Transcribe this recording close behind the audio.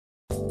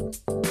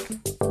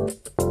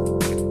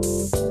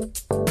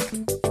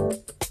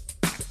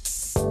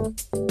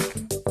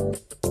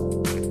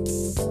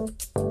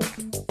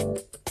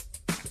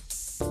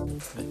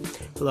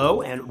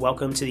Hello and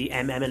welcome to the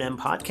MM&M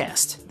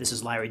podcast. This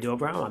is Larry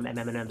Dobrow. I'm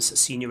MM&M's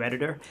senior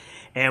editor,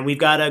 and we've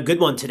got a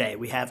good one today.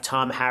 We have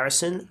Tom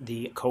Harrison,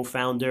 the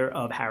co-founder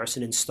of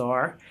Harrison &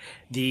 Starr,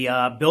 the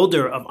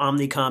builder of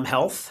Omnicom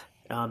Health,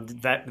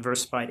 the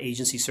diversified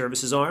agency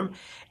services arm,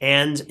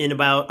 and in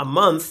about a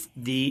month,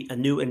 a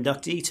new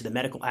inductee to the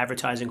Medical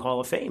Advertising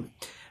Hall of Fame.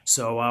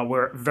 So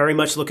we're very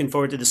much looking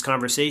forward to this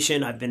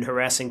conversation. I've been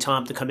harassing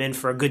Tom to come in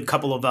for a good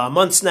couple of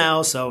months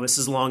now, so this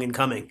is long in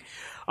coming.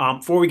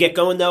 Before we get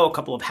going, though, a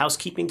couple of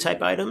housekeeping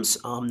type items.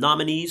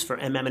 Nominees for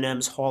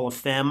MM&M's Hall of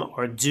Fame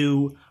are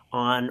due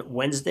on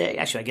Wednesday.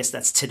 Actually, I guess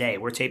that's today.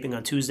 We're taping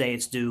on Tuesday.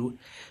 It's due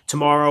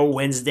tomorrow,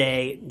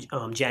 Wednesday,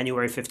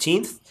 January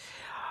 15th.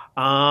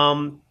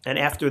 And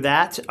after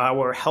that,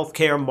 our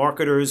healthcare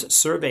marketers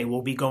survey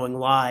will be going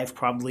live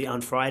probably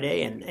on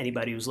Friday. And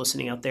anybody who's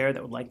listening out there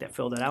that would like to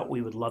fill that out,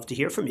 we would love to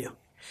hear from you.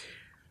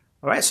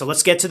 All right, so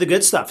let's get to the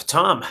good stuff.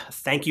 Tom,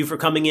 thank you for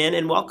coming in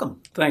and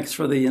welcome. Thanks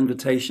for the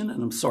invitation,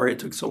 and I'm sorry it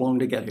took so long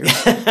to get here.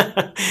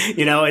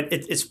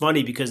 It's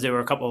funny because there were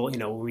a couple,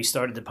 when we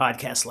started the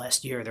podcast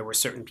last year, there were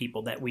certain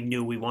people that we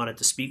knew we wanted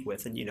to speak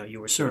with, and, you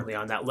were certainly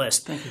on that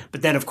list. Thank you.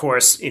 But then, of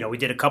course, we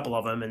did a couple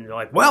of them, and they're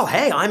like, well,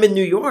 hey, I'm in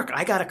New York.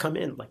 I got to come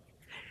in.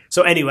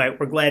 So anyway,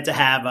 we're glad to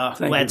have,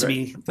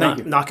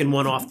 knocking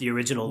one off the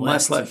original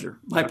list.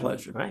 My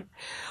pleasure. Right.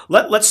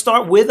 Let's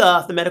start with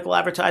the Medical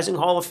Advertising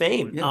Hall of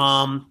Fame.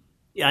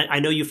 Yes. I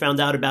know you found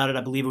out about it.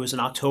 I believe it was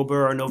in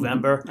October or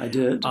November. I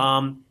did.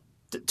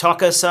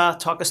 Talk us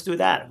through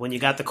that. When you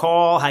got the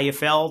call, how you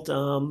felt.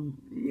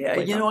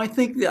 I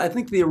think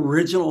the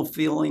original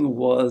feeling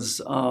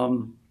was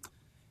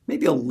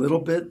maybe a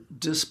little bit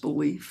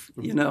disbelief,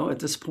 at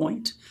this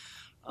point.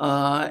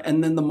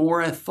 And then the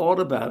more I thought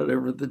about it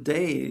over the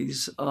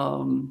days,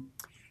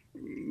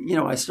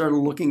 I started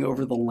looking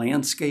over the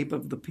landscape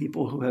of the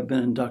people who have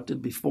been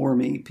inducted before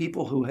me,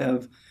 people who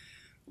have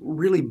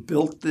really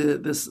built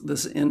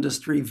this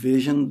industry,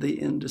 visioned the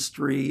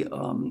industry,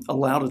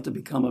 allowed it to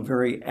become a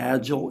very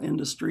agile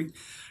industry,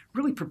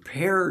 really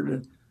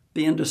prepared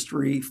the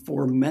industry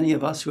for many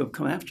of us who have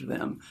come after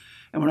them.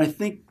 And when I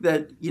think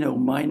that,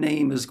 my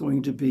name is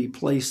going to be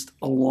placed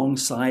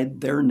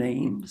alongside their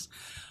names,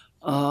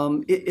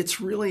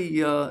 it's really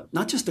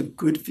not just a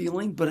good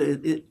feeling, but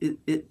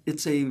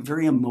it's a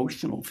very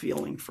emotional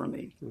feeling for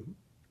me. Mm-hmm.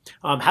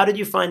 How did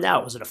you find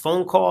out? Was it a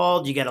phone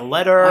call? Did you get a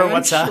letter?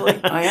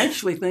 I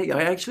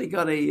actually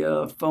got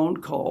a phone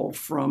call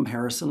from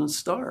Harrison &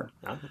 Starr.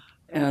 Okay.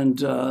 And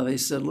they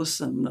said,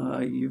 listen,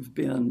 you've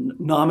been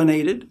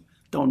nominated.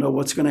 Don't know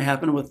what's going to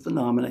happen with the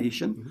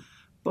nomination,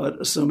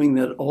 but assuming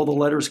that all the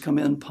letters come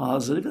in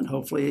positive, and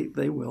hopefully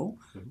they will,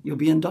 you'll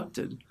be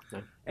inducted.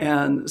 Okay.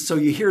 And so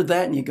you hear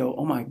that and you go,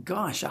 oh my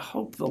gosh, I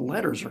hope the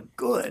letters are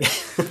good.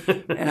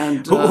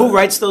 And who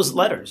writes those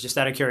letters, just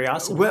out of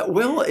curiosity?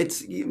 Well,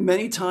 it's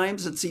many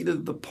times it's either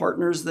the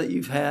partners that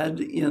you've had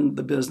in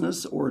the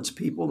business, or it's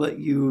people that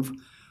you've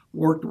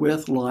worked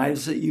with,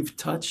 lives that you've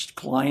touched,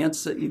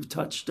 clients that you've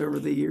touched over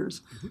the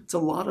years. It's a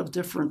lot of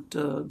different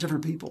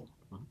people.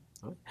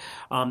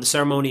 The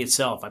ceremony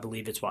itself, I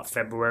believe it's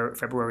February 6th.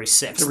 February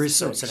 6th.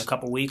 So it's in a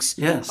couple weeks.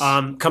 Yes.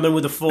 Coming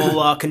with a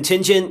full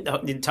contingent,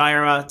 the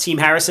entire Team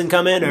Harrison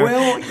come in? Or?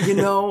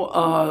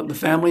 Well, the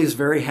family is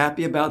very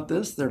happy about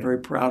this. They're very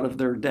proud of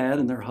their dad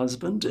and their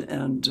husband,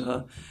 and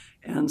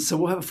so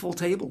we'll have a full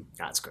table.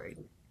 That's great.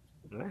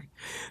 All right.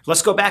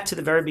 Let's go back to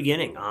the very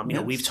beginning.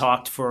 Yes. We've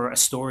talked for a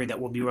story that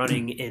will be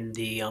running in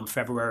the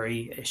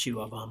February issue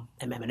of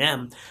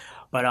MM&M.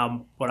 But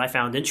what I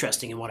found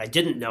interesting and what I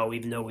didn't know,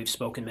 even though we've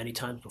spoken many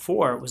times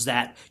before, was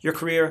that your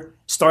career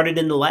started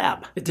in the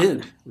lab. It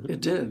did. It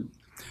did.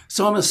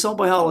 So I'm a cell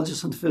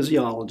biologist and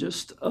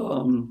physiologist.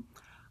 I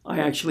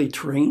actually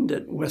trained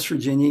at West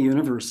Virginia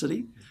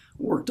University,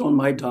 worked on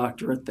my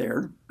doctorate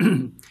there.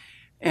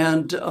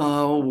 And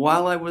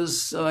while I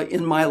was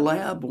in my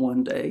lab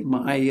one day,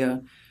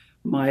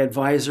 my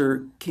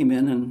advisor came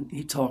in and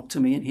he talked to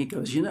me and he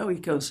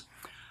goes,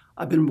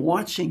 I've been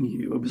watching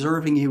you,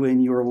 observing you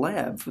in your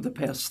lab for the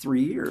past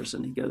 3 years.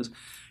 And he goes,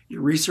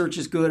 your research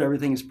is good,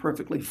 everything is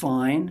perfectly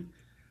fine,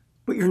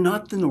 but you're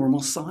not the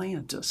normal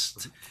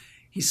scientist.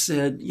 He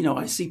said,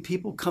 I see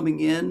people coming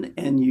in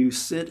and you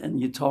sit and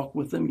you talk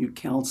with them, you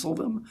counsel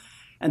them,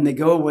 and they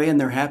go away and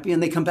they're happy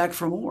and they come back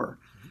for more.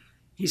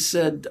 He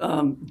said,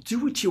 do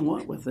what you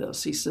want with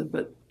this. He said,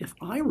 but if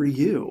I were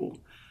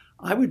you,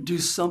 I would do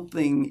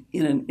something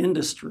in an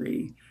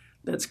industry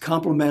that's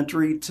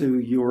complementary to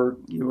your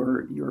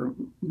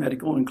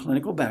medical and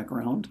clinical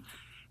background,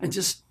 and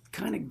just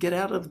kind of get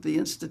out of the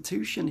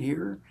institution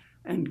here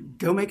and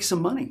go make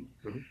some money.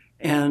 Mm-hmm.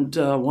 And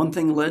one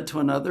thing led to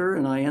another,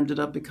 and I ended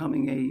up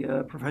becoming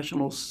a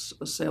professional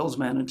sales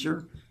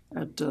manager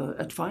at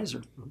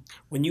Pfizer.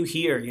 When you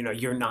hear,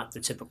 you're not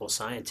the typical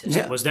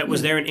scientist, was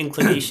there an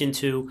inclination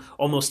to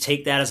almost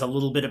take that as a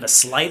little bit of a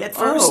slight at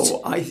first?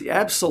 Oh,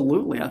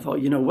 absolutely. I thought,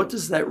 what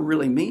does that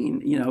really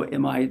mean?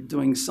 Am I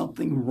doing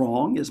something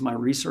wrong? Is my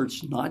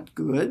research not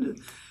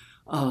good?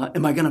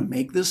 Am I going to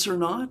make this or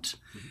not?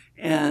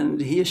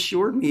 And he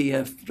assured me,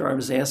 after I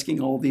was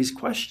asking all these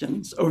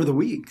questions over the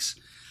weeks,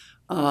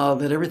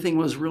 that everything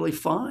was really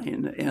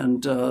fine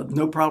and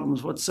no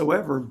problems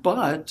whatsoever.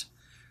 But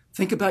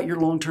think about your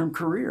long-term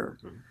career.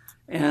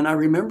 And I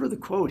remember the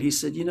quote. He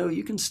said,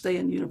 you can stay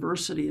in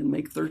university and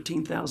make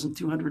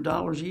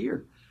 $13,200 a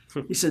year.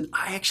 He said,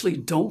 I actually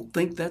don't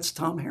think that's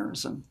Tom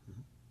Harrison.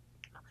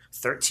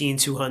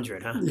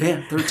 13,200, huh?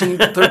 Yeah, 13.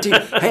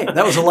 Hey,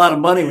 that was a lot of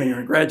money when you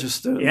were a graduate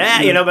student.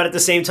 Yeah, but at the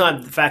same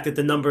time, the fact that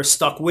the number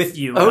stuck with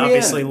you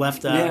obviously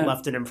left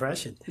an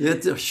impression.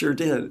 It sure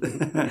did.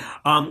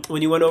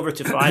 When you went over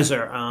to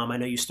Pfizer, I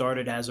know you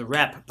started as a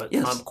rep, but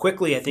yes.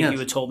 Quickly, I think you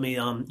had told me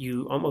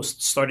you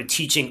almost started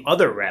teaching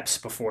other reps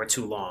before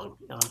too long.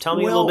 Tell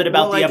me a little bit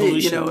about the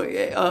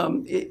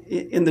evolution.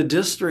 In the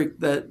district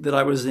that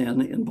I was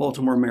in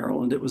Baltimore,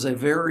 Maryland, it was a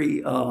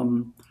very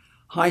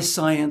high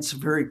science,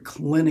 very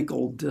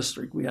clinical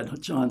district. We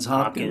had Johns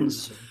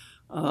Hopkins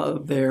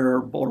there,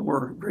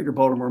 Greater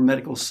Baltimore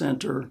Medical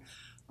Center,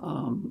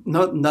 a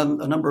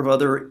number of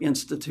other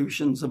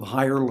institutions of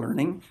higher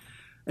learning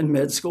and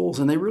med schools.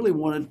 And they really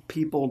wanted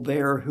people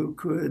there who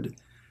could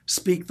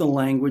speak the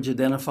language,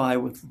 identify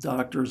with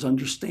doctors,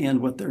 understand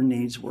what their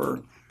needs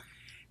were.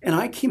 And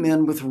I came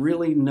in with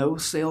really no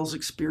sales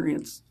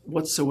experience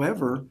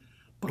whatsoever,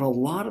 but a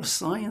lot of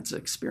science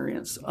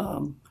experience.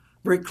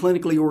 Very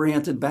clinically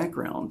oriented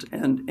background.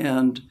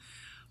 And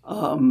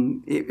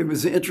it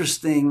was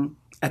interesting.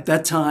 At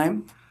that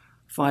time,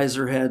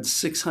 Pfizer had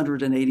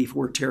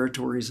 684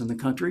 territories in the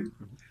country,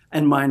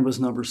 and mine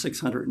was number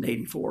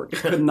 684. It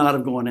could not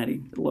have gone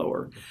any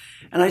lower.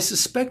 And I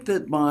suspect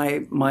that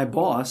my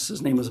boss,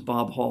 his name was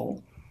Bob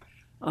Hall,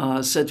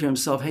 said to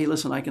himself, hey,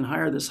 listen, I can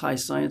hire this high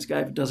science guy.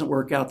 If it doesn't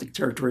work out, the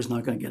territory is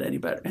not going to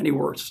get any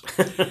worse.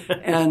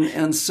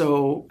 and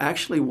so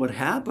actually what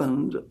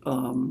happened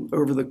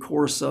over the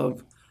course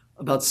of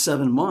about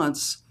 7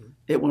 months,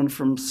 it went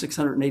from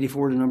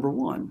 684 to number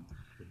one.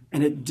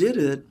 And it did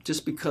it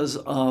just because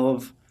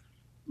of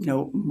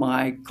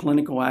my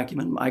clinical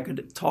acumen. I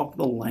could talk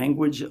the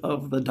language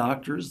of the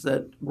doctors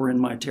that were in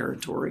my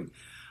territory.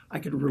 I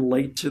could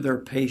relate to their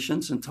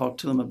patients and talk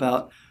to them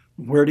about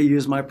where to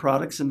use my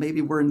products and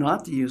maybe where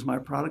not to use my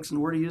products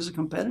and where to use a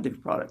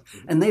competitive product.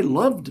 And they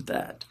loved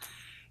that.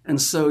 And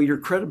so your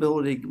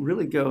credibility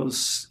really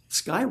goes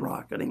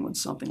skyrocketing when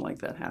something like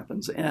that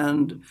happens.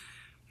 And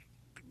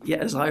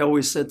as I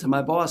always said to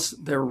my boss,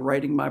 they're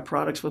writing my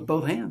products with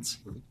both hands.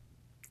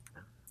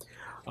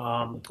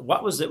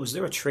 What was it? Was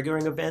there a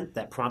triggering event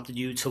that prompted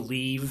you to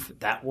leave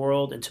that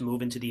world and to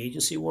move into the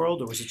agency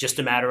world? Or was it just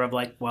a matter of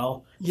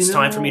it's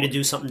time for me to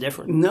do something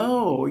different?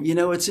 No,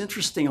 it's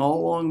interesting.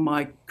 All along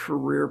my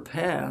career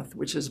path,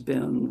 which has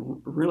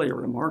been really a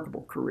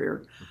remarkable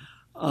career,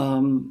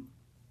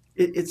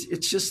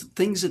 it's just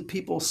things that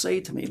people say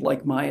to me,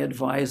 like my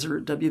advisor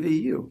at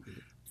WVU.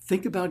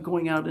 Think about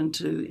going out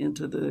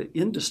into the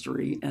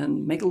industry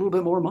and make a little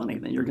bit more money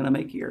than you're going to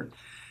make here.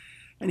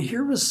 And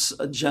here was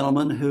a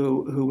gentleman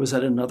who was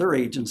at another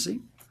agency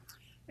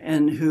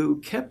and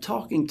who kept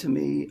talking to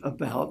me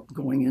about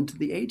going into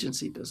the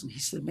agency business. He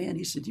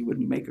said, you would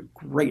make a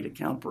great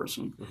account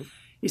person. Mm-hmm.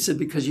 He said,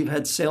 because you've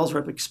had sales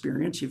rep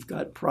experience, you've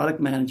got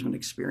product management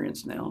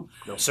experience now.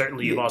 Well,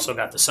 certainly you've also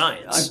got the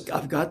science.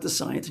 I've got the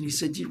science. And he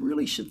said, you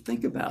really should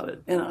think about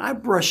it. And I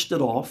brushed it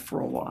off for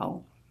a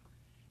while.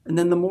 And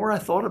then the more I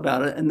thought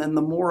about it, and then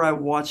the more I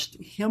watched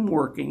him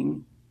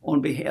working on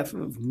behalf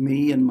of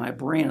me and my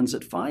brands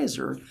at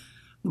Pfizer,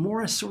 the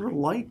more I sort of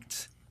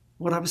liked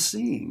what I was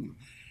seeing.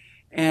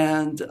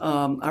 And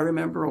I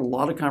remember a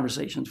lot of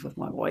conversations with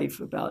my wife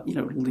about,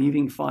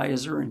 leaving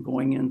Pfizer and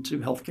going into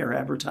healthcare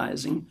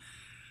advertising.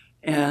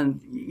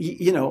 And,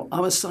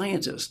 I'm a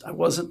scientist. I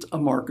wasn't a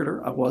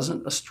marketer. I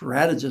wasn't a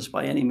strategist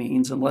by any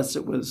means, unless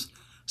it was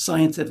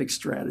scientific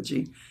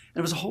strategy. And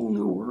it was a whole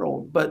new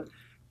world. But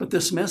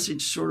this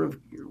message sort of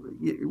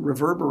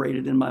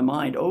reverberated in my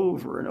mind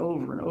over and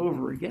over and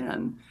over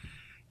again.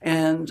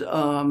 And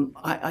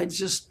I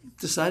just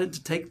decided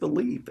to take the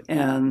leap.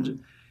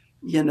 And,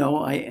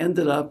 I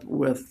ended up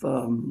with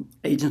an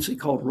agency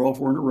called Rolf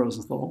Werner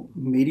Rosenthal,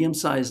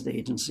 medium-sized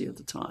agency at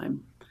the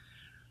time.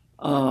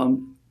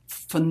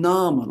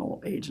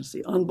 Phenomenal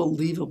agency,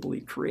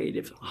 unbelievably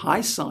creative,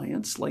 high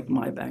science, like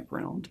my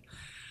background.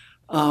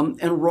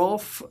 And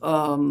Rolf,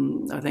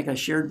 I think I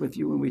shared with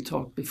you when we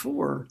talked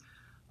before,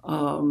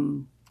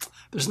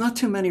 there's not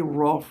too many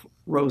Rolf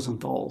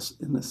Rosenthals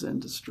in this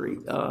industry.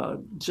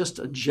 Just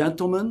a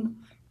gentleman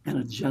and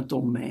a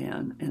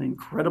gentleman, and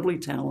incredibly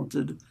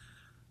talented,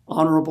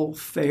 honorable,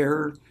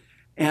 fair,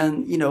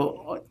 and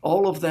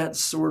all of that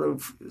sort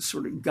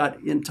of got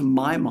into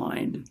my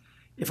mind.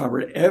 If I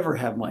were to ever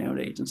have my own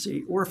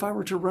agency, or if I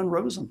were to run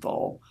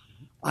Rosenthal,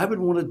 I would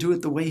want to do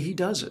it the way he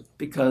does it,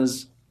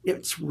 because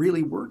it's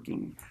really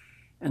working.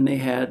 And they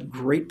had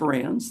great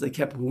brands. They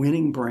kept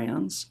winning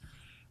brands.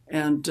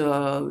 And,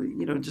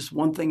 just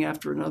one thing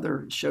after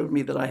another showed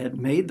me that I had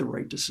made the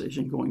right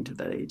decision going to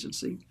that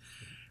agency.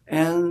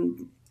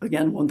 And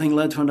again, one thing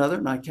led to another,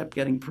 and I kept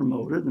getting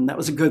promoted, and that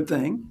was a good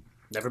thing.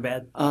 Never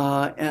bad.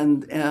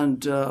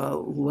 And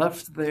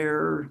left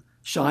there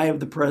shy of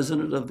the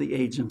president of the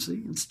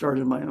agency and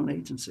started my own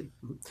agency.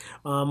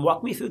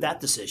 Walk me through that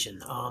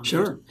decision.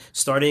 Sure.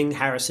 Starting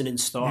Harrison and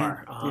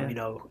Starr, Yeah. you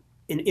know,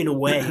 in a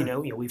way,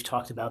 we've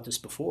talked about this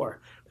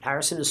before. But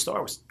Harrison and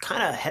Starr was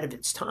kind of ahead of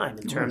its time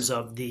in terms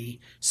of the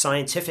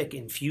scientific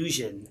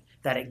infusion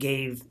that it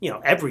gave,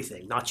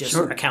 everything, not just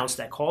Sure. accounts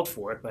that called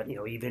for it, but,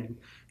 even,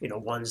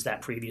 ones that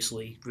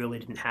previously really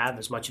didn't have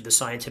as much of the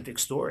scientific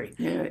story.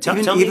 Yeah, Tell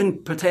me-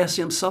 even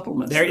potassium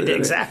supplements.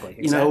 Exactly.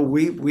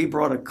 We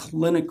brought a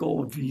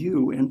clinical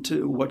view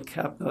into what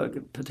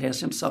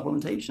potassium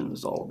supplementation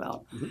was all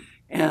about. Mm-hmm.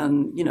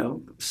 And,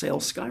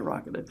 sales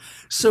skyrocketed.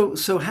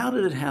 So how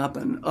did it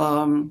happen?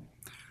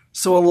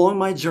 So along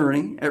my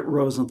journey at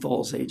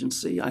Rosenthal's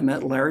agency, I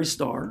met Larry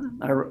Starr,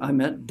 I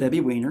met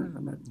Debbie Weiner, I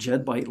met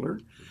Jed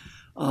Beitler,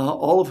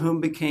 all of whom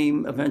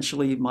became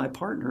eventually my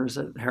partners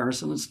at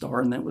Harrison and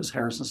Starr, and that was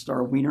Harrison,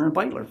 Starr, Weiner, and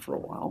Beitler for a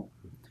while.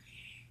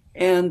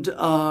 And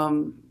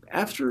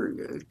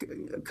after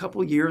a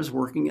couple years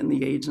working in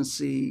the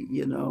agency,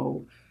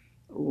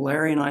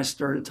 Larry and I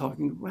started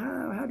talking,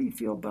 wow, how do you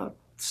feel about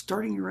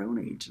starting your own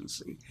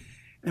agency?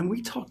 And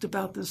we talked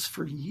about this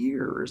for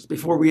years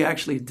before we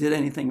actually did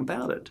anything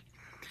about it.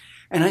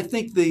 And I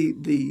think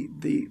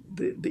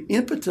the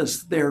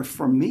impetus there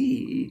for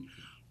me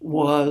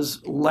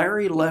was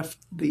Larry left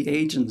the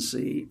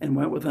agency and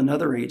went with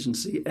another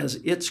agency as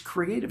its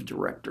creative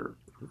director.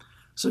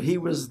 So he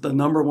was the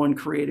number one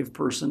creative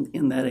person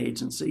in that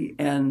agency.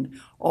 And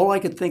all I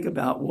could think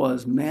about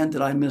was, man,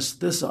 did I miss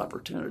this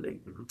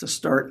opportunity to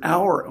start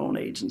our own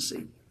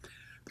agency?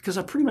 Because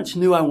I pretty much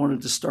knew I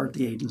wanted to start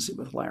the agency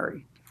with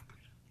Larry,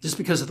 just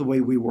because of the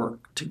way we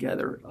work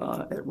together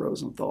at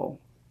Rosenthal.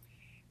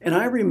 And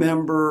I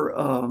remember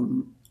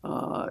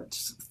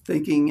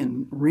thinking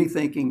and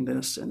rethinking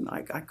this, and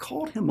I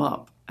called him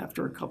up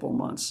after a couple of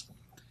months.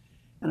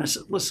 And I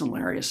said, listen,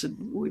 Larry, I said,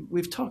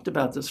 we've talked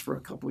about this for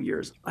a couple of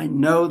years. I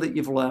know that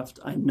you've left.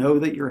 I know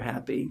that you're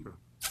happy.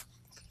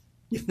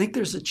 You think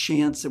there's a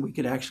chance that we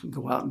could actually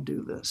go out and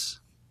do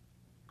this?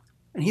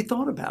 And he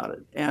thought about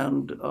it.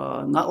 And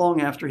not long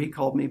after, he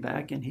called me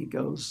back and he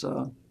goes,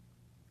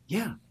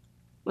 yeah,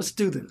 let's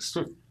do this.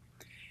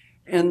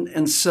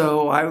 And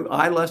so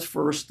I left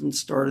first and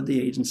started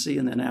the agency.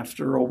 And then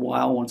after a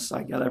while, once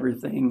I got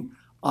everything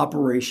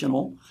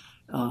operational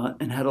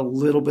and had a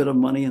little bit of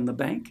money in the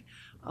bank,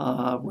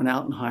 went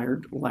out and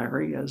hired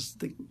Larry as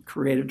the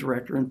creative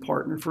director and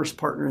first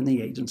partner in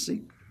the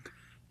agency.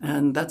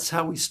 And that's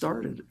how we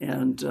started.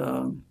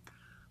 And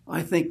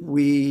I think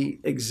we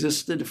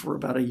existed for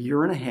about a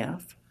year and a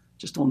half,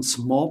 just on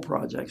small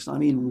projects. I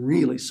mean,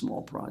 really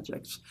small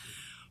projects.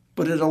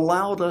 But it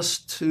allowed us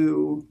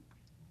to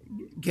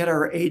get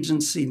our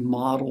agency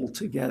model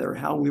together,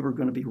 how we were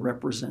going to be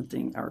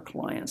representing our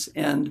clients.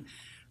 And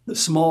the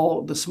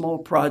small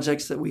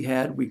projects that we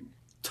had, we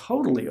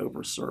totally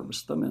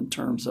overserviced them in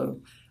terms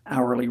of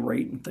hourly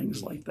rate and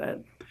things like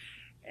that.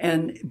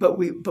 But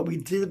we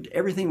did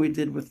everything we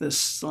did with this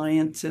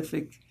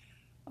scientific,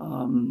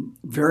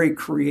 very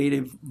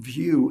creative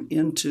view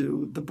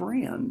into the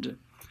brand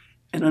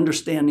and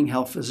understanding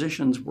how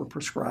physicians were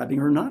prescribing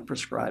or not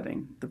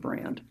prescribing the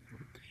brand.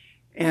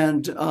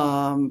 And,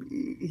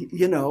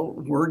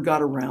 word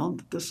got around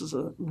that this is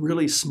a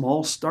really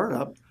small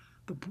startup,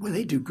 but boy,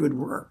 they do good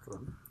work.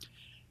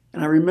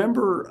 And I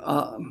remember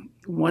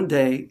one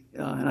day,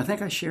 and I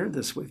think I shared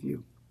this with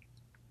you,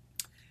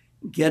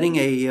 getting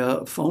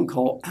a phone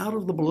call out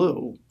of the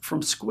blue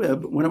from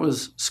Squibb, when it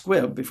was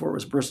Squibb, before it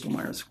was Bristol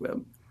Myers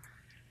Squibb.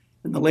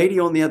 And the lady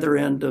on the other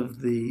end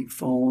of the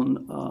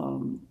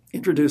phone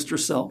introduced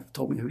herself,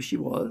 told me who she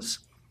was,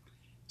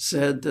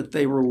 said that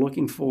they were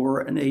looking for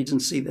an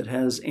agency that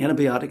has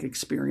antibiotic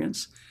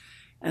experience,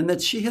 and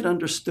that she had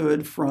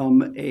understood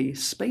from a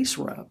space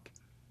rep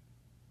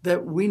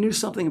that we knew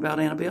something about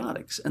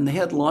antibiotics. And they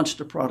had launched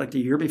a product a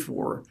year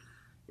before.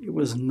 It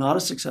was not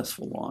a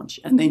successful launch,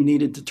 and they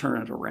needed to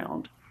turn it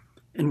around.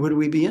 And would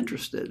we be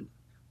interested?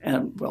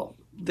 And, well,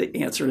 the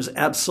answer is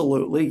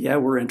absolutely, yeah,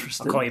 we're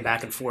interested. I'll call you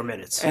back in 4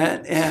 minutes.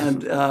 And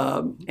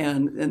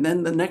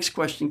then the next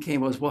question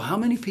came was, well, how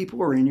many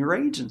people are in your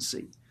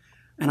agency?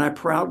 And I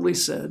proudly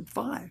said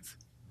 5.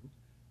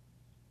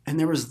 And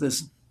there was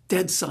this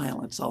dead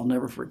silence. I'll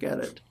never forget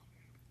it.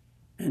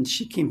 And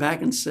she came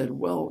back and said,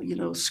 well,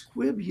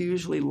 Squibb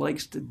usually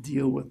likes to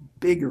deal with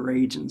bigger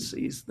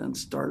agencies than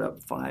startup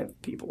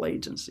 5-people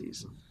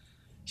agencies.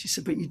 She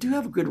said, but you do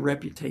have a good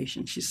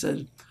reputation. She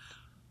said,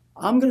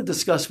 I'm going to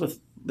discuss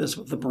this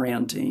with the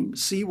brand team,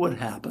 see what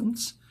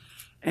happens.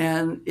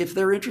 And if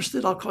they're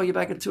interested, I'll call you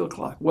back at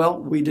 2:00. Well,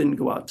 we didn't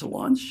go out to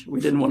lunch. We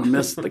didn't want to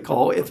miss the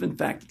call if, in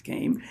fact, it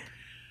came.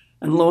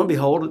 And lo and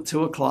behold, at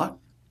 2:00,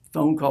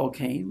 phone call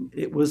came.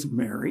 It was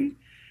Mary.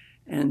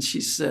 And she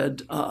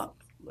said,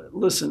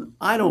 listen,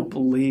 I don't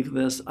believe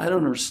this. I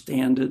don't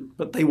understand it,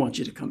 but they want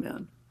you to come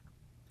in.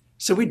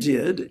 So we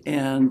did,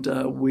 and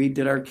we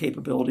did our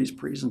capabilities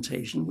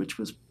presentation, which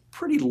was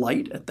pretty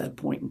light at that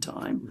point in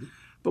time. Mm-hmm.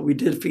 But we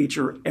did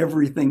feature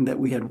everything that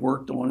we had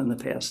worked on in the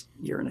past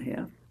year and a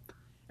half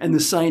and the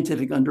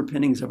scientific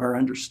underpinnings of our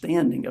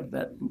understanding of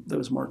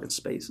those market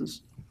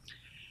spaces.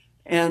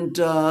 And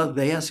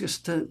they asked us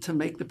to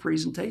make the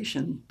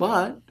presentation,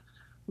 but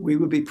we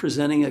would be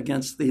presenting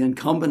against the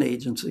incumbent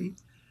agency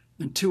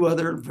and two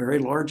other very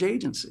large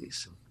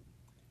agencies.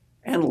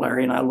 And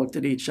Larry and I looked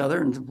at each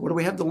other and what do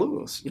we have to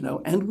lose?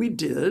 And we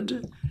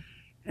did.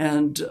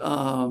 And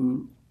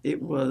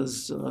it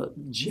was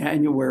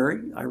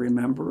January, I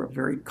remember, a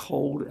very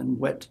cold and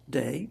wet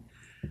day.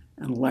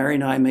 And Larry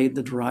and I made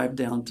the drive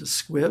down to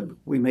Squibb.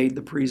 We made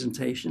the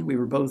presentation. We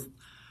were both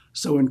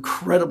so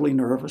incredibly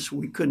nervous,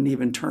 we couldn't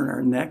even turn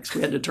our necks.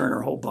 We had to turn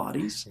our whole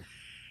bodies.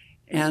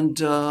 And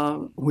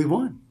we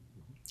won.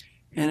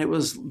 And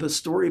the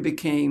story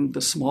became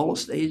the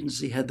smallest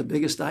agency had the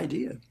biggest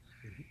idea.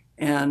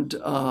 And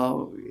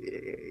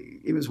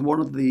it was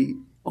one of the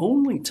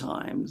only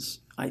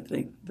times, I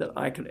think, that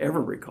I could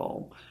ever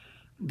recall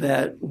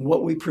that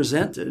what we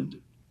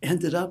presented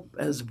ended up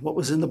as what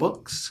was in the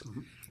books.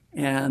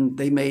 And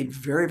they made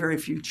very, very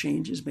few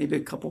changes, maybe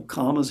a couple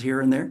commas here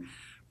and there.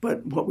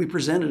 But what we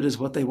presented is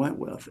what they went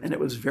with. And it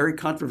was very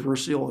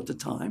controversial at the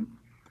time,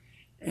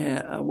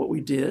 what we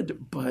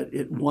did, but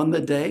it won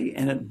the day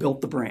and it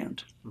built the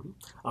brand.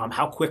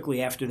 How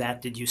quickly after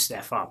that did you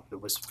staff up? It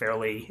was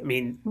fairly,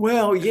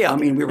 Well, yeah,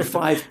 we were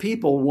 5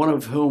 people, one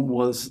of whom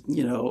was,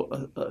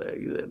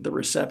 the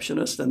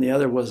receptionist, and the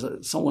other was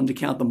someone to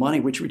count the money,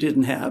 which we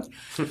didn't have.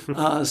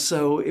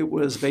 So it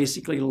was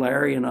basically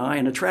Larry and I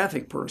and a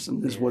traffic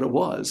person is what it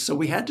was. So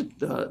we had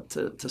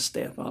to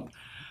staff up.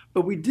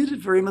 But we did it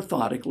very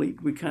methodically.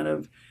 We kind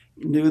of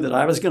knew that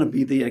I was going to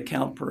be the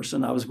account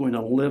person. I was going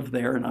to live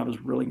there, and I was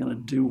really going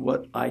to do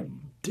what I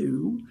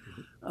do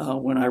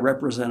when I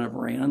represent a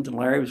brand. And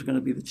Larry was going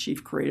to be the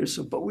chief creative.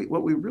 So, but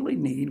what we really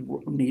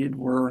needed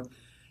were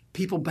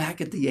people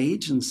back at the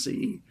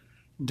agency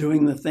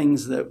doing the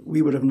things that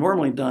we would have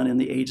normally done in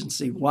the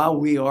agency while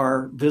we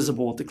are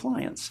visible to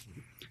clients.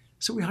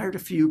 So we hired a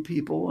few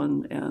people,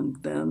 and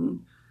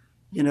then,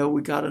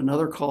 we got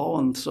another call,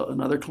 and so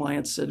another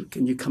client said,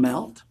 "Can you come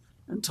out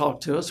and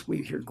talk to us? We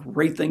hear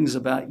great things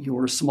about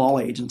your small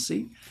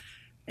agency."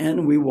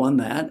 And we won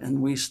that,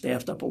 and we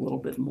staffed up a little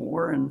bit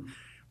more. And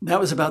that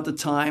was about the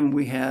time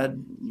we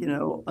had,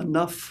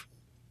 enough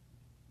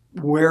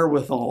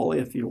wherewithal,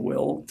 if you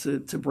will,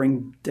 to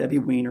bring Debbie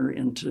Weiner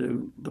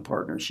into the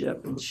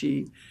partnership. And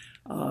she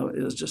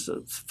is just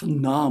a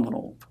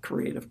phenomenal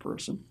creative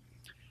person.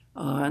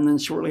 And then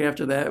shortly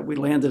after that, we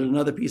landed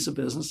another piece of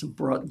business and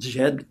brought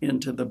Jed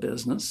into the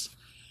business.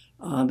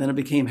 Then it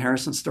became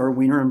Harrison Star,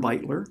 Weiner, and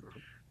Beitler.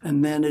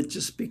 And then it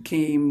just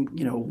became,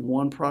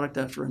 one product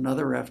after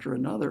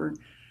another.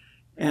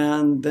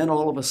 And then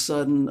all of a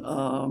sudden,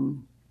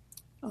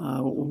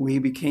 we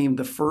became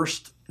the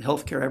first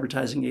healthcare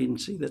advertising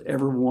agency that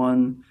ever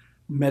won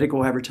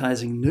Medical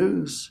Advertising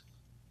News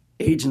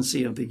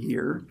Agency of the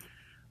Year.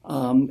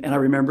 And I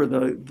remember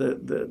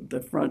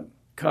the front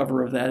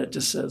cover of that, it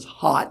just says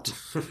 "hot,"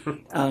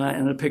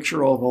 and a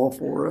picture of all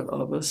 4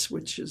 of us,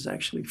 which is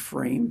actually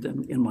framed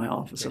in my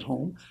office at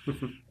home.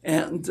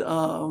 And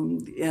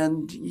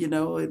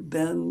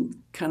then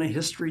kind of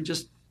history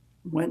just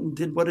went and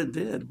did what it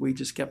did. We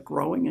just kept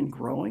growing and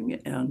growing,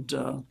 and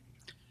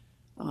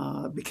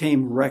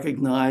became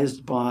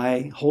recognized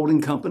by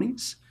holding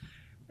companies,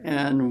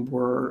 and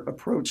were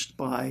approached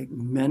by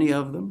many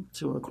of them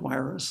to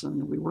acquire us,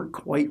 and we weren't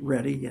quite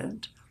ready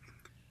yet.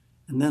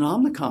 And then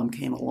Omnicom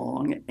came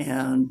along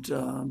and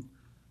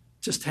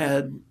just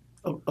had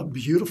a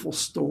beautiful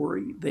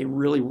story. They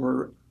really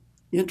were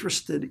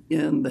interested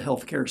in the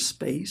healthcare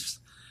space.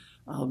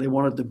 They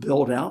wanted to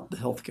build out the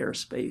healthcare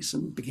space,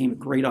 and became a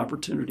great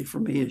opportunity for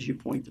me, as you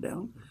pointed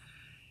out.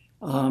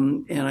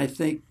 And I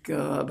think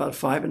about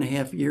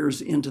 5.5 years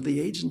into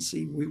the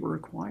agency, we were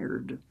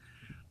acquired.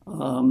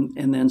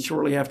 And then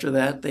shortly after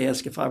that, they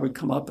asked if I would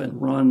come up and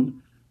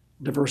run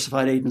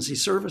Diversified Agency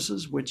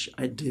Services, which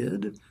I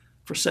did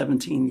for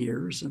 17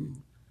 years,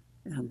 and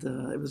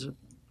it was a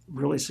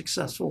really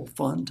successful,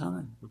 fun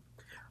time.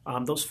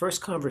 Those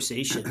first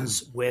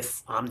conversations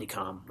with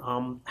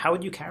Omnicom, how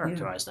would you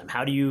characterize them?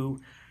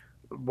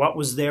 What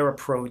was their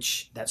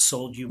approach that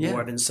sold you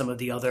more than some of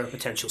the other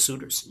potential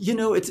suitors?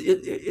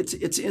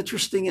 It's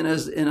interesting,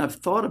 and I've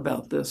thought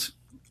about this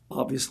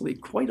obviously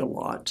quite a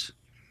lot.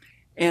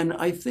 And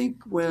I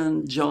think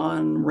when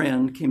John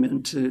Wren came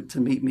in to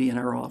meet me in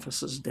our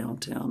offices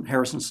downtown,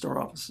 Harrison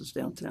Star offices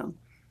downtown,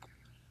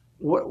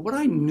 what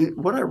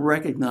I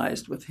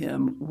recognized with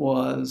him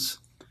was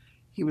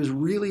he was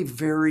really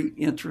very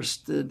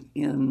interested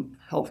in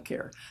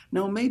healthcare.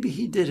 Now, maybe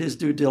he did his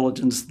due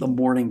diligence the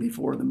morning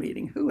before the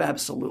meeting. Who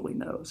absolutely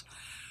knows?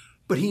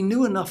 But he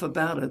knew enough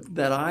about it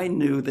that I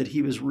knew that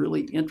he was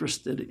really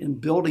interested in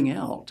building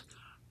out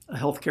a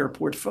healthcare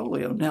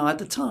portfolio. Now, at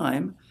the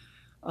time,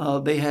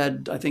 they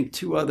had, I think,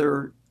 2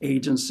 other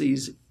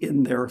agencies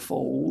in their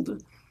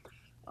fold.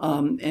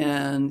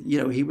 And,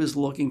 he was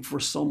looking for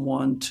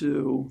someone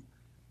to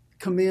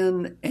come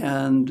in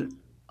and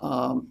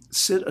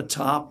sit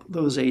atop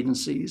those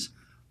agencies,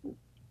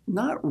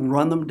 not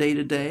run them day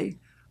to day,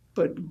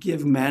 but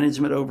give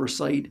management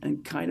oversight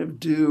and kind of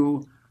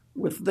do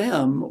with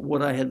them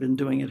what I had been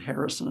doing at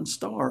Harrison and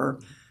Star,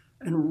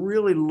 and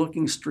really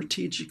looking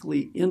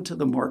strategically into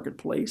the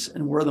marketplace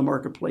and where the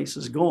marketplace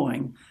is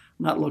going,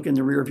 not look in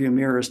the rearview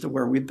mirror as to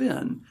where we've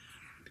been.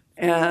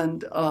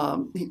 And,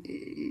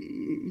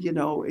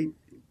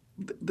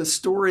 the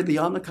story, the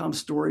Omnicom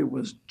story,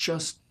 was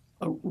just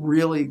a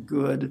really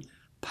good,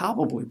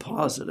 palpably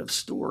positive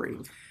story.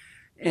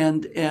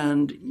 And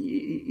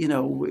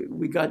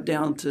we got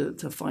down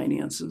to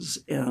finances,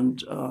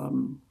 and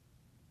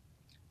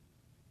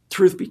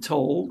truth be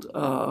told,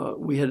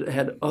 we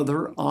had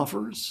other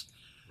offers,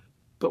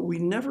 but we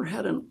never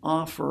had an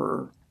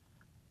offer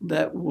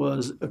that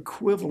was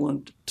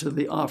equivalent to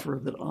the offer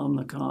that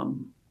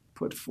Omnicom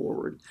put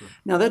forward.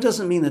 Now, that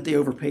doesn't mean that they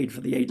overpaid for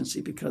the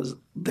agency, because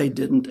they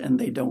didn't, and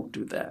they don't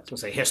do that. So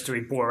say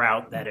history bore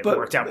out that it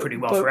worked out pretty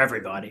well for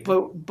everybody.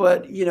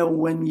 But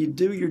when you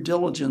do your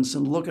diligence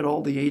and look at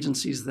all the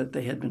agencies that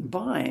they had been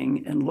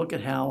buying, and look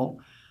at how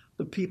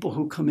the people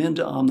who come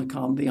into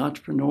Omnicom, the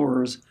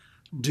entrepreneurs,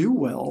 do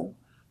well,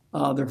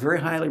 they're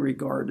very highly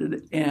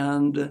regarded,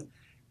 and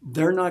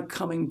they're not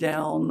coming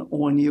down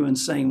on you and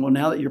saying, well,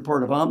 now that you're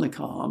part of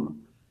Omnicom,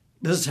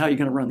 this is how you're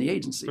going to run the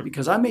agency.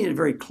 Because I made it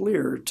very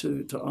clear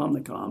to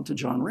Omnicom, to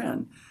John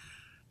Wren,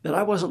 that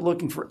I wasn't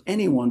looking for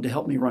anyone to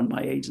help me run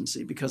my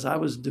agency, because I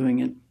was doing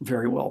it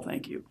very well,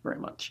 thank you very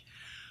much.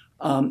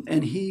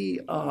 And he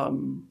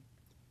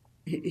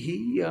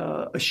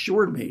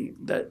assured me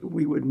that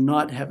we would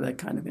not have that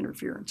kind of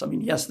interference. I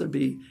mean, yes, there'd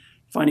be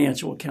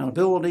financial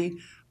accountability,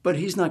 but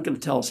he's not going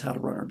to tell us how to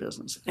run our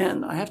business.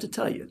 And I have to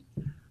tell you,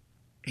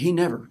 he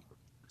never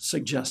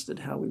suggested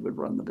how we would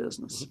run the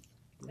business.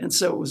 And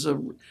so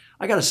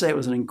I got to say, it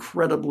was an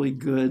incredibly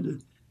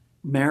good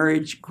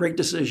marriage, great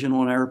decision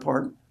on our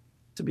part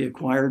to be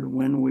acquired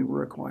when we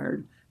were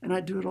acquired. And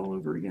I'd do it all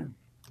over again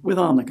with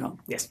Omnicom.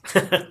 Yes.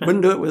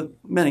 Wouldn't do it with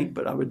many,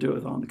 but I would do it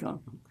with Omnicom.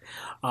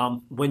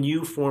 When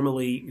you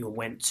formally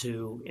went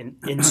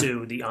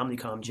into the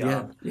Omnicom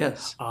job,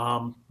 yes.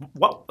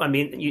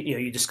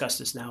 You discussed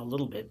this now a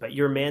little bit, but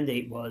your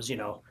mandate was,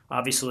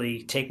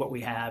 obviously take what we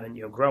have and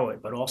grow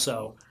it, but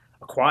also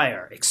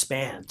acquire,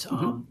 expand.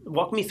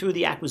 Walk me through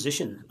the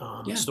acquisition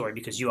story,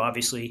 because you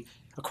obviously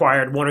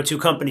acquired one or two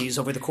companies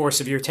over the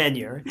course of your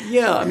tenure.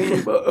 Yeah, I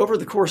mean, over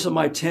the course of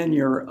my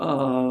tenure,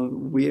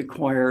 we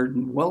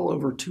acquired well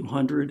over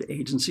 200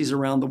 agencies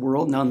around the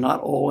world. Now,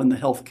 not all in the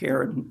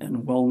healthcare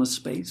and wellness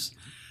space,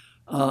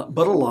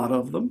 but a lot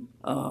of them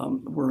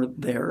were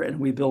there. And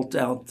we built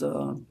out,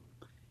 a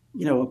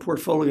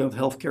portfolio of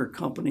healthcare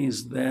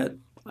companies that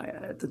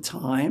at the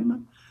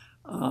time,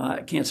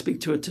 I can't speak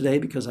to it today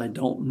because I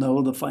don't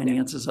know the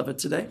finances of it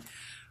today.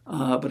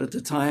 But at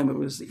the time,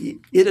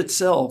 it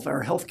itself,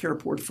 our healthcare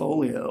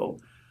portfolio,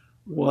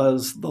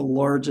 was the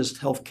largest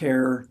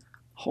healthcare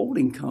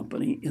holding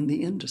company in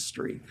the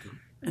industry.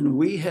 And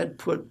we had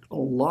put a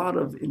lot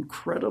of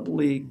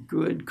incredibly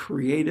good,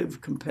 creative,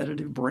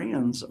 competitive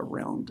brands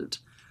around it.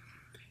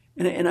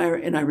 And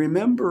I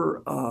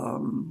remember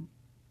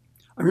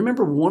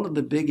one of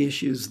the big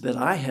issues that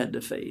I had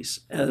to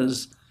face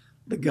as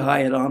the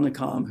guy at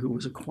Omnicom who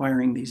was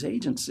acquiring these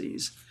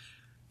agencies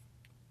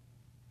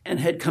and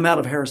had come out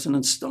of Harrison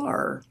and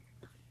Starr.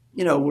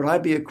 Would I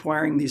be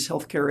acquiring these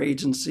healthcare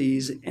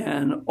agencies,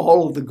 and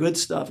all of the good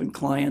stuff and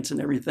clients and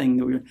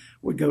everything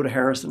would go to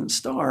Harrison and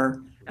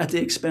Starr at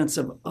the expense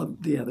of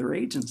the other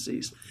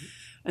agencies?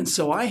 And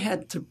so I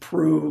had to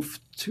prove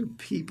to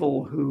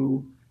people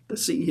the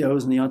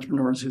CEOs and the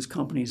entrepreneurs whose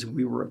companies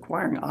we were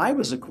acquiring, I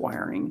was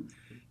acquiring,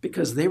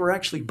 because they were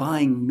actually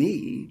buying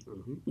me.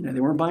 They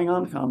weren't buying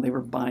Omnicom, they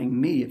were buying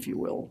me, if you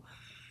will.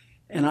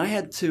 And I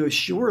had to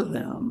assure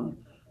them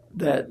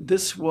that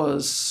this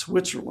was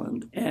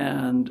Switzerland,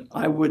 and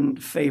I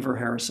wouldn't favor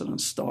Harrison and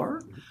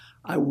Starr.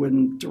 I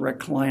wouldn't direct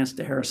clients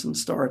to Harrison and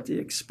Starr at the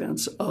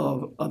expense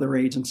of other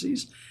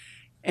agencies.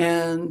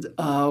 And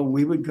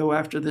we would go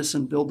after this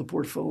and build the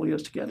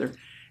portfolios together.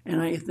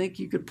 And I think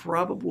you could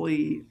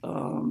probably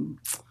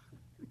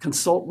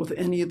consult with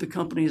any of the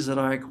companies that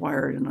I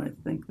acquired, and I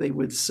think they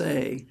would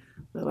say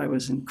that I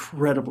was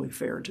incredibly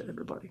fair to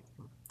everybody.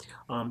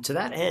 To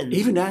that end,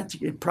 even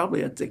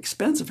probably at the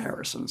expense of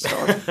Harrison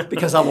Starr,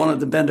 because I wanted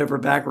to bend over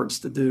backwards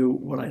to do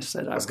what I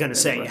said. I was going to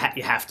say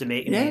you have to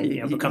make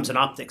it becomes an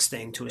optics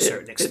thing to a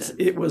certain extent.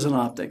 It was an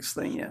optics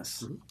thing,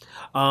 yes.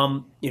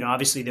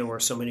 Obviously there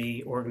were so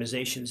many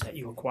organizations that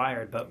you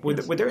acquired, but were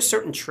there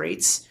certain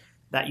traits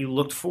that you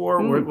looked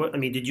for?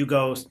 Did you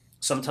go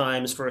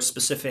sometimes for a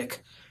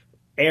specific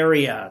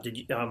area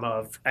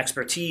of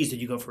expertise?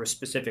 Did you go for a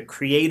specific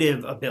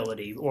creative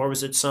ability, or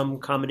was it some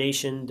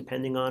combination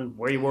depending on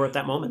where you were at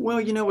that moment? Well,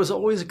 it was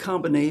always a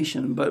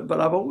combination, but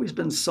I've always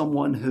been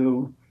someone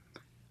who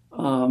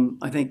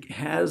I think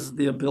has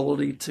the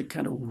ability to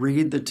kind of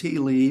read the tea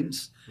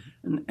leaves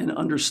and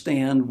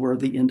understand where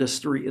the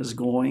industry is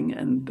going.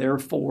 And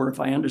therefore, if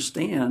I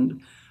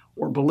understand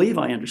or believe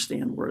I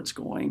understand where it's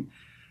going,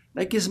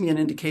 that gives me an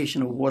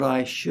indication of what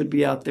I should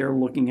be out there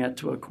looking at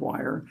to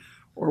acquire,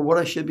 or what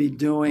I should be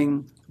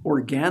doing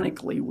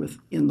organically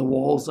within the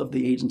walls of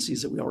the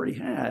agencies that we already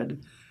had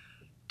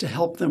to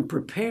help them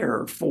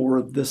prepare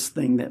for this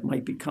thing that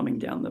might be coming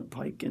down the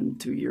pike in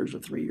 2 years or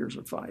 3 years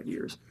or 5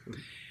 years.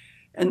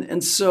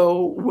 And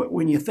so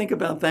when you think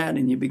about that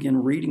and you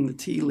begin reading the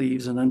tea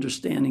leaves and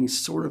understanding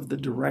sort of the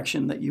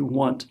direction that you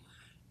want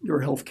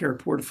your healthcare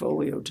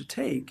portfolio to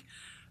take,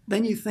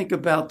 then you think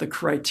about the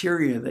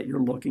criteria that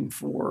you're looking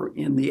for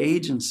in the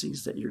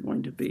agencies that you're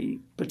going to be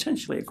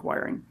potentially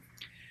acquiring.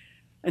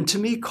 And to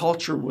me,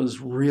 culture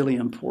was really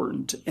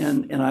important.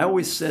 And I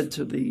always said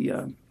to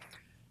the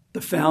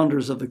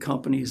founders of the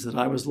companies that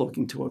I was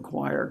looking to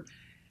acquire,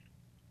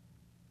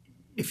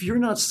 if you're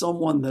not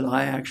someone that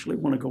I actually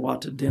want to go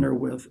out to dinner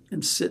with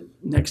and sit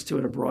next to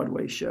at a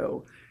Broadway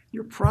show,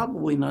 you're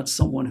probably not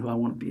someone who I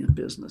want to be in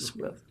business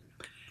with.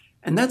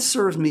 And that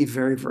served me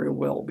very, very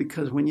well,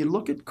 because when you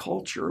look at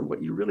culture,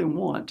 what you really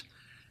want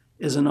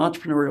is an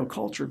entrepreneurial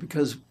culture,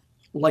 because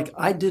like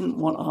I didn't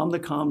want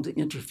Omnicom to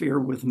interfere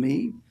with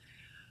me.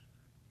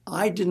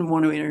 I didn't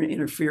want to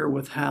interfere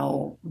with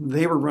how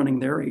they were running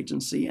their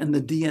agency and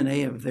the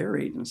DNA of their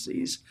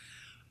agencies.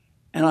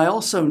 And I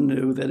also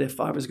knew that if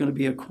I was going to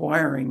be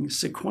acquiring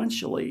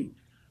sequentially,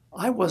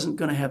 I wasn't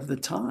going to have the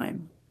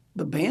time,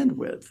 the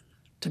bandwidth,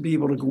 to be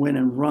able to go in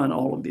and run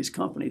all of these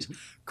companies.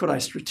 Could I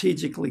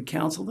strategically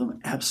counsel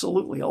them?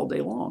 Absolutely, all day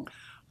long.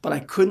 But I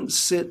couldn't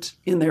sit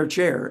in their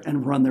chair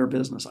and run their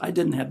business. I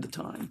didn't have the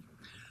time.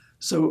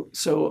 So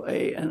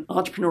an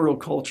entrepreneurial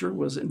culture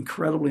was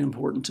incredibly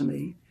important to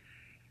me.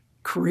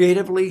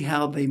 Creatively,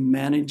 how they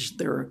managed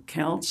their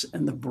accounts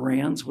and the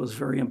brands was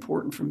very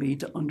important for me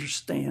to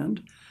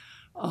understand.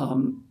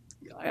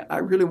 I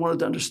really wanted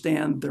to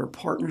understand their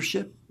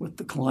partnership with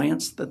the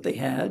clients that they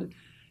had,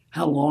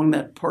 how long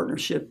that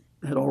partnership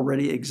had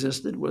already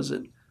existed. Was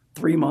it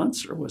 3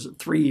 months, or was it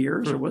 3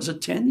 years, or was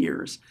it 10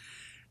 years?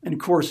 And of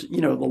course, the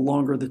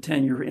longer the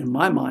tenure in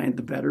my mind,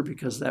 the better,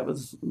 because that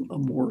was a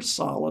more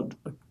solid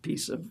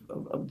piece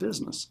of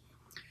business.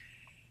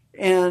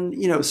 And,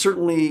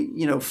 certainly,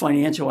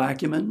 financial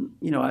acumen,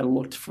 I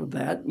looked for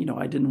that.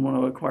 I didn't want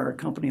to acquire a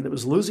company that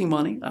was losing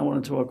money. I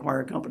wanted to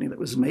acquire a company that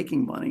was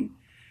making money.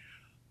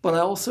 But I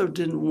also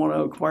didn't want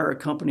to acquire a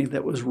company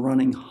that was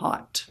running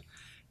hot.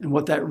 And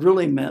what that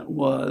really meant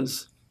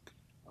was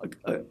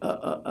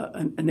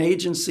an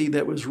agency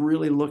that was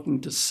really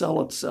looking to sell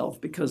itself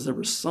because there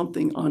was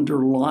something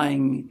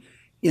underlying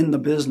in the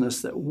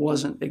business that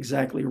wasn't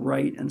exactly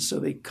right. And so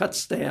they cut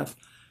staff,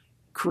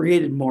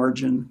 created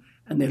margin,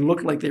 and they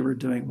looked like they were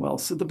doing well.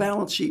 So the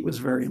balance sheet was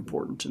very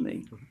important to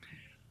me,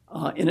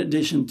 in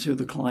addition to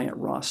the client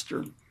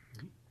roster.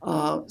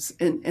 And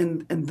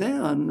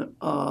then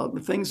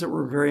the things that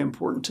were very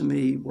important to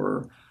me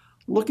were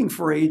looking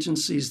for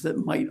agencies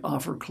that might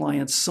offer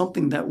clients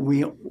something that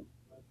we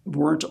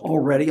weren't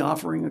already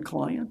offering a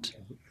client,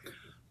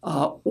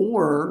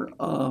 or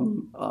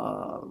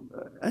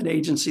an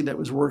agency that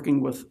was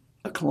working with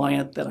a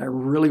client that I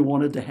really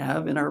wanted to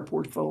have in our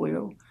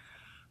portfolio,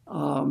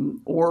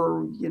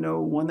 or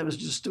one that was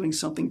just doing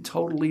something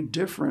totally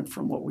different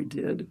from what we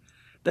did,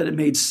 that it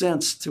made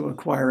sense to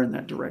acquire in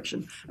that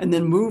direction and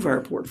then move our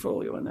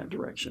portfolio in that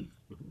direction.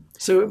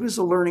 So it was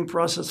a learning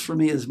process for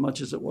me as much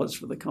as it was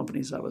for the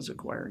companies I was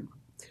acquiring.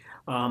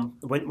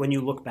 When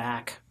you look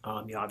back,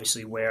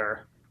 obviously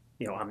where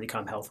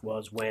Omnicom Health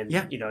was when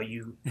Yeah.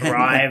 You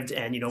arrived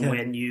and Yeah.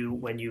 when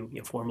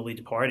you formally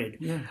departed.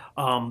 Yeah.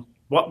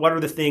 What are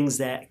the things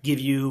that give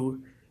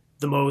you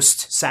the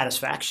most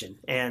satisfaction,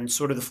 and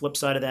sort of the flip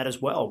side of that as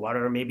well? What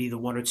are maybe the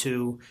one or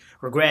two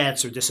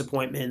regrets or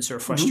disappointments or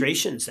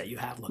frustrations that you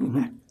have looking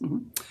back?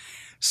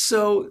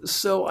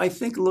 So I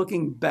think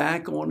looking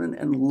back on it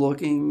and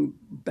looking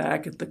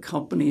back at the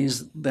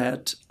companies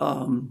that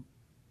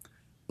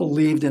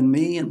believed in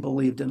me and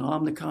believed in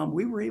Omnicom,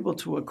 we were able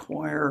to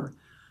acquire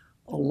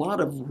a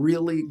lot of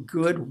really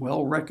good,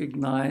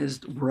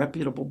 well-recognized,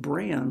 reputable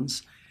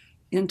brands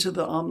into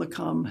the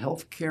Omnicom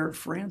healthcare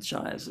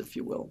franchise, if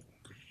you will.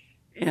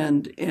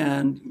 And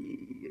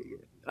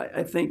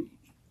I think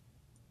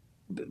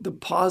the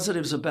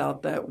positives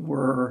about that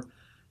were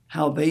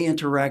how they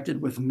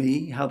interacted with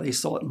me, how they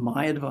sought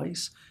my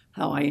advice,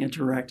 how I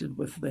interacted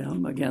with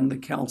them, again, the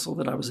counsel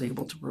that I was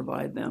able to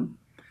provide them.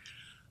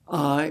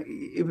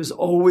 It was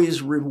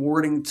always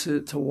rewarding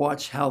to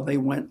watch how they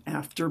went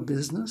after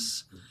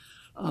business,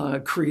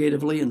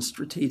 creatively and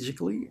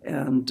strategically,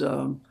 and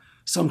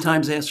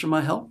sometimes asked for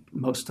my help,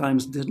 most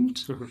times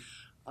didn't.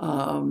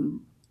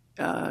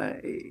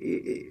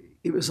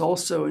 It was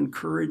also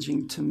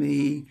encouraging to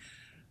me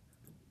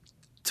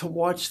to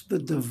watch the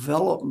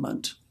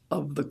development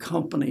of the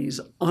companies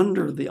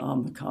under the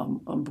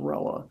Omnicom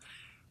umbrella,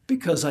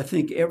 because I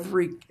think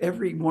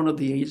every one of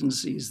the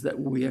agencies that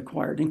we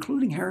acquired,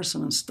 including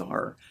Harrison and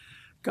Starr,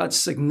 got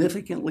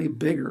significantly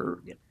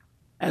bigger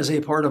as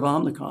a part of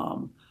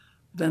Omnicom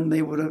than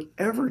they would have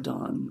ever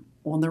done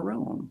on their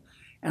own.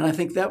 And I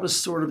think that was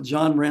sort of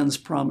John Wren's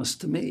promise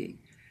to me.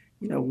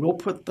 We'll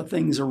put the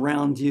things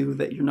around you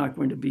that you're not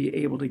going to be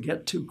able to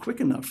get to quick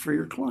enough for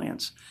your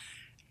clients.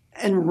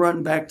 And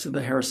run back to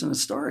the Harrison and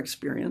Starr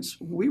experience,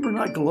 we were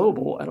not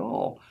global at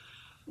all.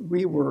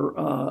 We were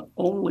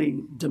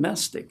only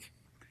domestic.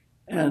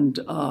 And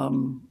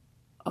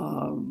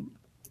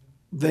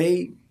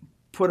they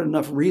put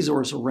enough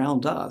resource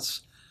around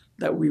us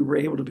that we were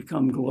able to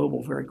become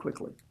global very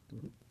quickly.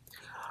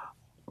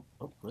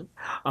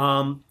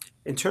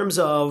 In terms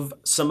of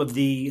some of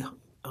the,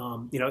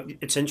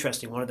 it's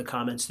interesting. One of the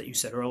comments that you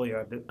said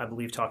earlier, I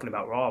believe, talking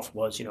about Rolf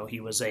was, he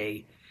was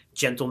a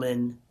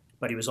gentleman,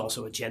 but he was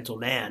also a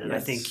gentleman. And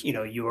Yes. I think,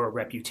 your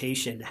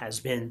reputation has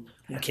been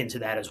akin to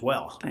that as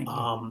well. Thank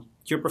you.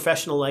 Your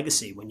professional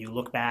legacy, when you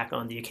look back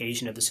on the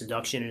occasion of this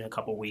induction in a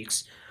couple of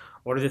weeks,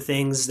 what are the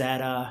things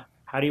that,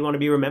 how do you want to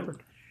be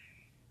remembered?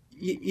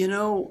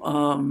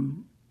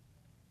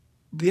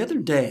 The other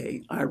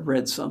day I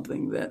read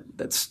something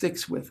that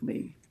sticks with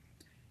me,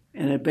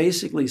 and it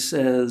basically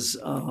says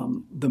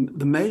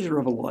the measure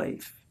of a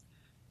life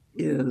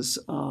is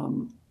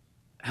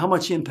how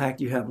much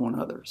impact you have on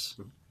others.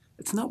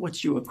 It's not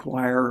what you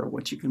acquire or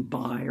what you can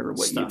buy or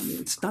what Stuff.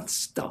 it's not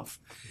stuff.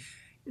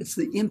 It's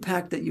the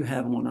impact that you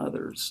have on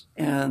others.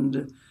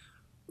 And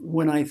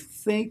when I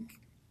think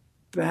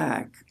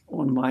back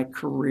on my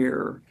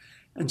career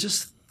and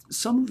just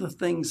some of the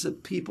things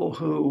that people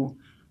who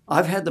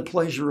I've had the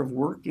pleasure of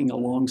working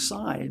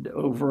alongside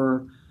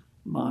over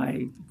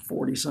my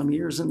 40-some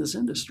years in this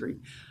industry,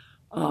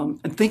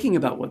 and thinking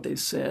about what they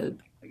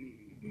said,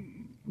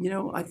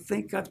 I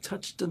think I've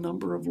touched a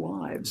number of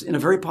lives in a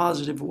very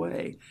positive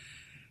way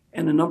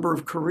and a number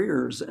of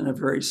careers in a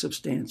very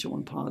substantial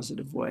and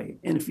positive way.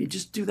 And if you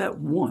just do that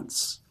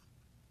once,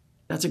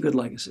 that's a good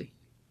legacy.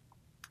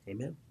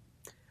 Amen.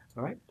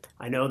 All right.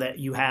 I know that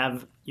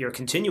you're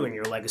continuing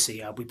your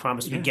legacy. We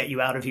promised we'd get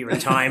you out of here in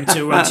time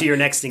to run to your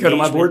next engagement.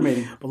 Go to my board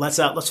meeting. But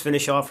let's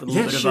finish off with a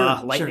little bit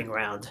of a lightning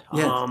round.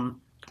 Yeah.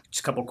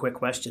 Just a couple quick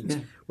questions.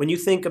 Yeah. When you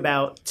think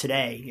about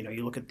today,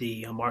 you look at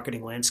the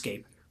marketing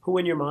landscape, who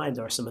in your mind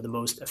are some of the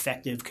most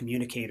effective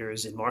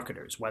communicators and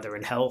marketers, whether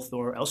in health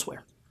or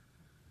elsewhere?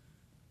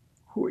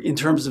 In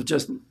terms of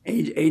just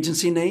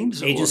agency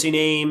names? Agency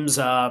names,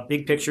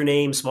 big picture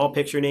names, small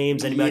picture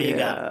names, anybody you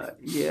got?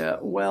 Yeah.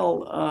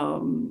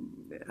 Well,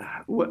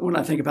 when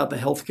I think about the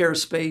healthcare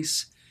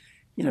space,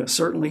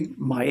 certainly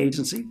my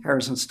agency,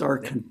 Harrison Star,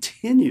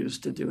 continues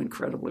to do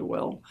incredibly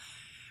well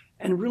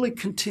and really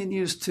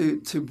continues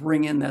to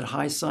bring in that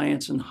high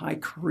science and high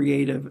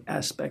creative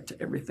aspect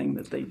to everything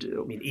that they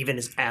do. I mean, even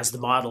as the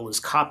model is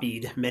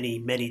copied many,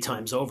 many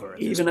times over.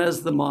 Even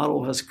as the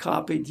model has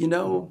copied,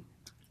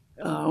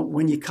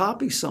 when you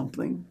copy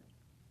something,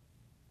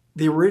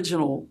 the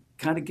original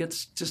kind of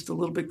gets just a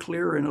little bit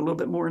clearer and a little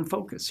bit more in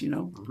focus,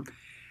 Mm-hmm.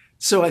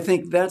 So I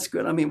think that's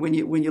good. I mean, when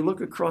you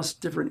look across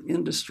different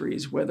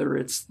industries, whether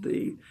it's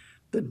the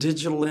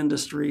digital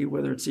industry,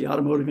 whether it's the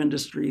automotive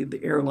industry,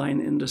 the airline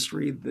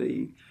industry,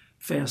 the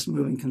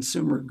fast-moving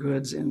consumer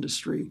goods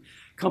industry,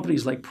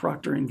 companies like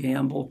Procter &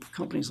 Gamble,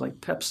 companies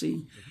like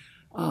Pepsi,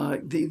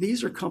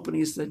 these are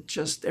companies that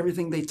just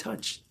everything they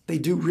touch, they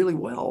do really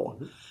well.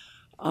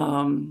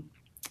 And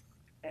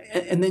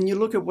then you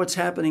look at what's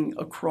happening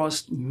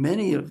across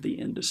many of the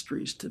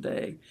industries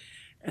today,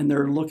 and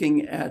they're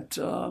looking at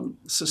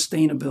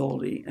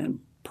sustainability and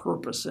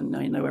purpose. And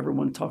I know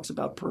everyone talks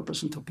about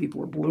purpose until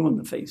people are blue in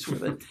the face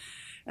with it.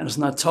 And it's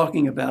not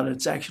talking about it,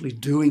 it's actually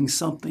doing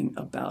something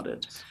about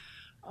it.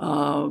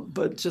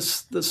 But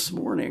just this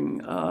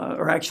morning,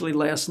 or actually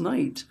last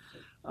night,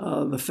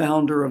 the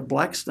founder of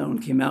Blackstone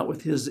came out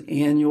with his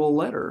annual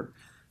letter.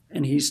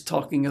 And he's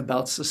talking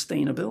about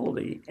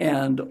sustainability.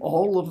 And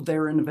all of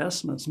their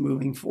investments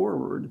moving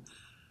forward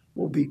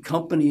will be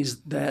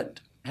companies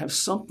that have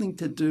something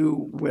to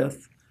do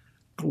with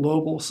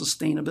global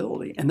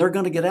sustainability. And they're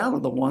going to get out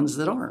of the ones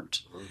that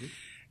aren't. Mm-hmm.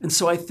 And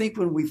so I think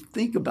when we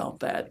think about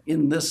that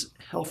in this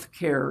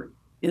healthcare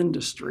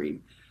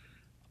industry,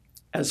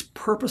 as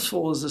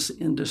purposeful as this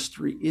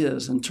industry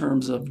is in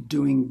terms of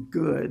doing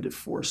good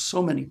for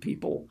so many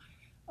people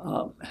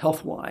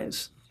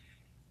health-wise,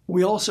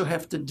 we also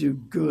have to do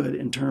good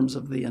in terms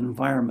of the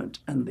environment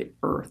and the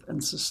earth and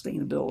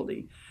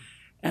sustainability.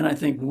 And I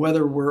think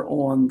whether we're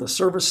on the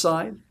service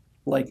side,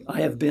 like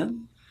I have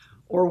been,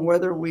 or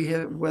whether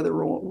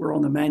we're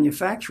on the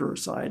manufacturer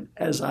side,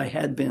 as I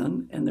had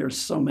been, and there's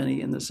so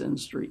many in this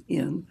industry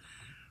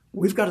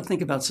we've got to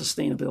think about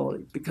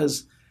sustainability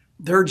because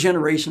there are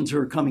generations who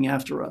are coming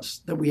after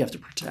us that we have to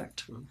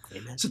protect.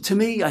 Amen. So to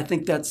me, I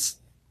think that's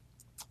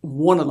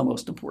one of the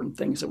most important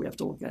things that we have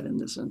to look at in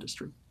this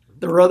industry.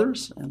 There are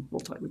others, and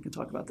we can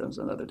talk about those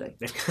another day.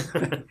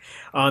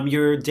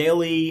 Your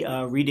daily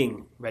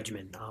reading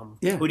regimen.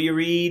 Yeah. Who do you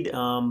read?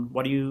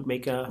 What do you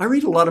make? I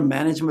read a lot of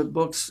management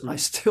books. Mm-hmm. I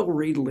still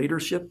read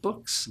leadership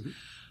books.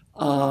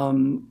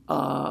 Mm-hmm.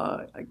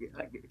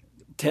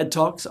 TED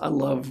Talks. I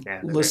love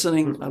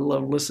listening. Mm-hmm. I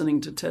love listening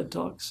to TED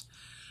Talks.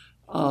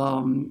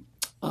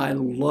 I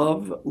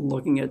love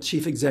looking at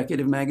Chief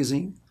Executive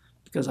Magazine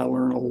because I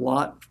learn a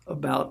lot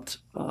about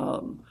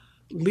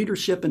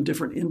leadership in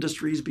different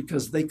industries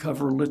because they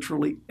cover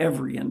literally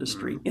every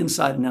industry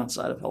inside and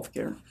outside of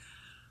healthcare.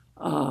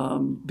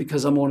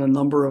 Because I'm on a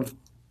number of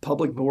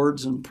public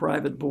boards and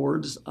private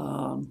boards,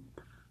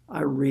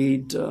 I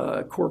read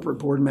Corporate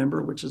Board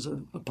Member, which is a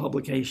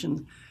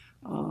publication.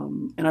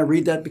 And I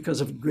read that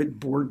because of good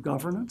board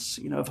governance.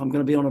 You know, if I'm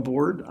going to be on a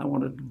board, I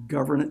want to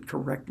govern it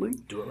correctly.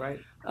 Do it right.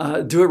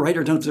 Do it right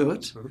or don't do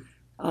it.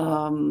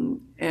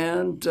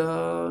 And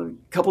a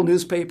couple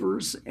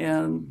newspapers,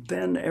 and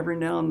then every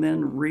now and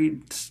then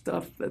read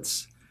stuff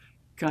that's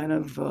kind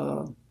of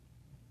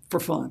for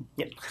fun.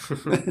 Yeah.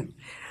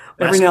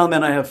 Every now and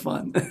then I have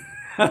fun.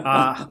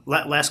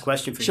 Last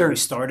question for you. Sure. We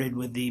started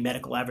with the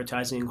Medical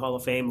Advertising Hall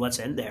of Fame. Let's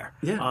end there.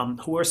 Yeah.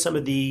 Who are some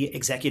of the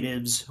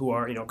executives who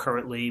are,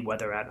 currently,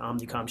 whether at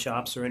Omnicom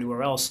shops or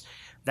anywhere else,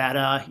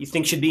 that you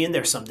think should be in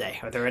there someday?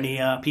 Are there any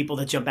people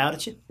that jump out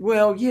at you?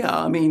 Well, yeah.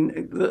 I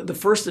mean, the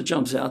first that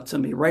jumps out to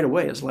me right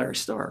away is Larry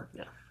Starr.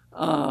 Yeah.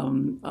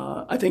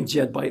 I think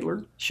Jed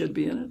Beitler should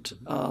be in it.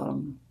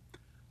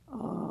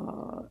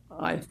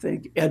 I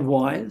think Ed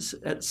Wise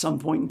at some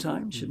point in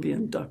time should be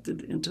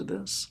inducted into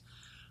this.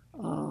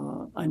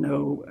 I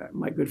know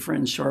my good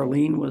friend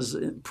Charlene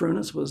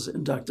Prunas was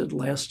inducted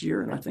last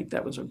year, and I think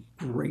that was a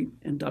great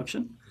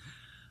induction.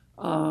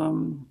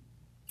 Dana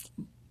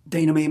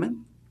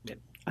Maiman,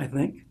 I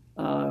think,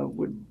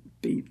 would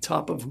be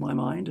top of my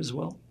mind as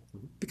well,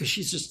 because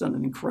she's just done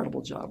an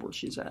incredible job where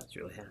she's at. She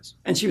really has.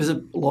 And she was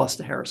a loss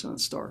to Harrison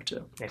and Starr,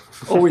 too.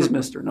 Always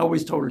missed her and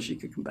always told her she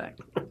could come back.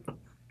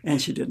 And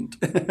she didn't.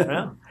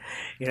 Well,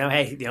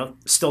 hey,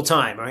 still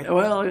time, right?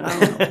 Well, I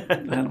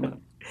don't know.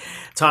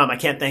 Tom, I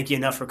can't thank you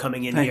enough for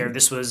coming in Thank here. you.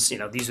 This was,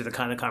 these are the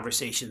kind of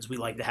conversations we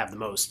like to have the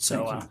most.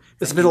 So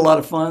It's been a lot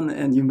of fun,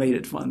 and you made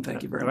it fun.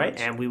 Thank you very all right,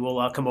 much. and we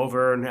will come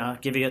over and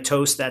give you a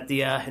toast at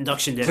the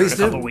induction dinner Please in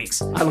a couple do. of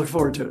weeks. I look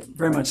forward to it.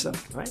 Very much so.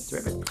 All right,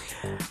 terrific.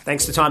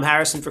 Thanks to Tom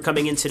Harrison for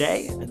coming in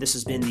today. This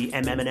has been the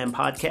MM&M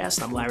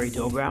Podcast. I'm Larry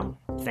Dobrow.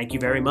 Thank you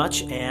very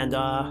much, and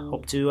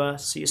hope to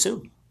see you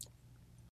soon.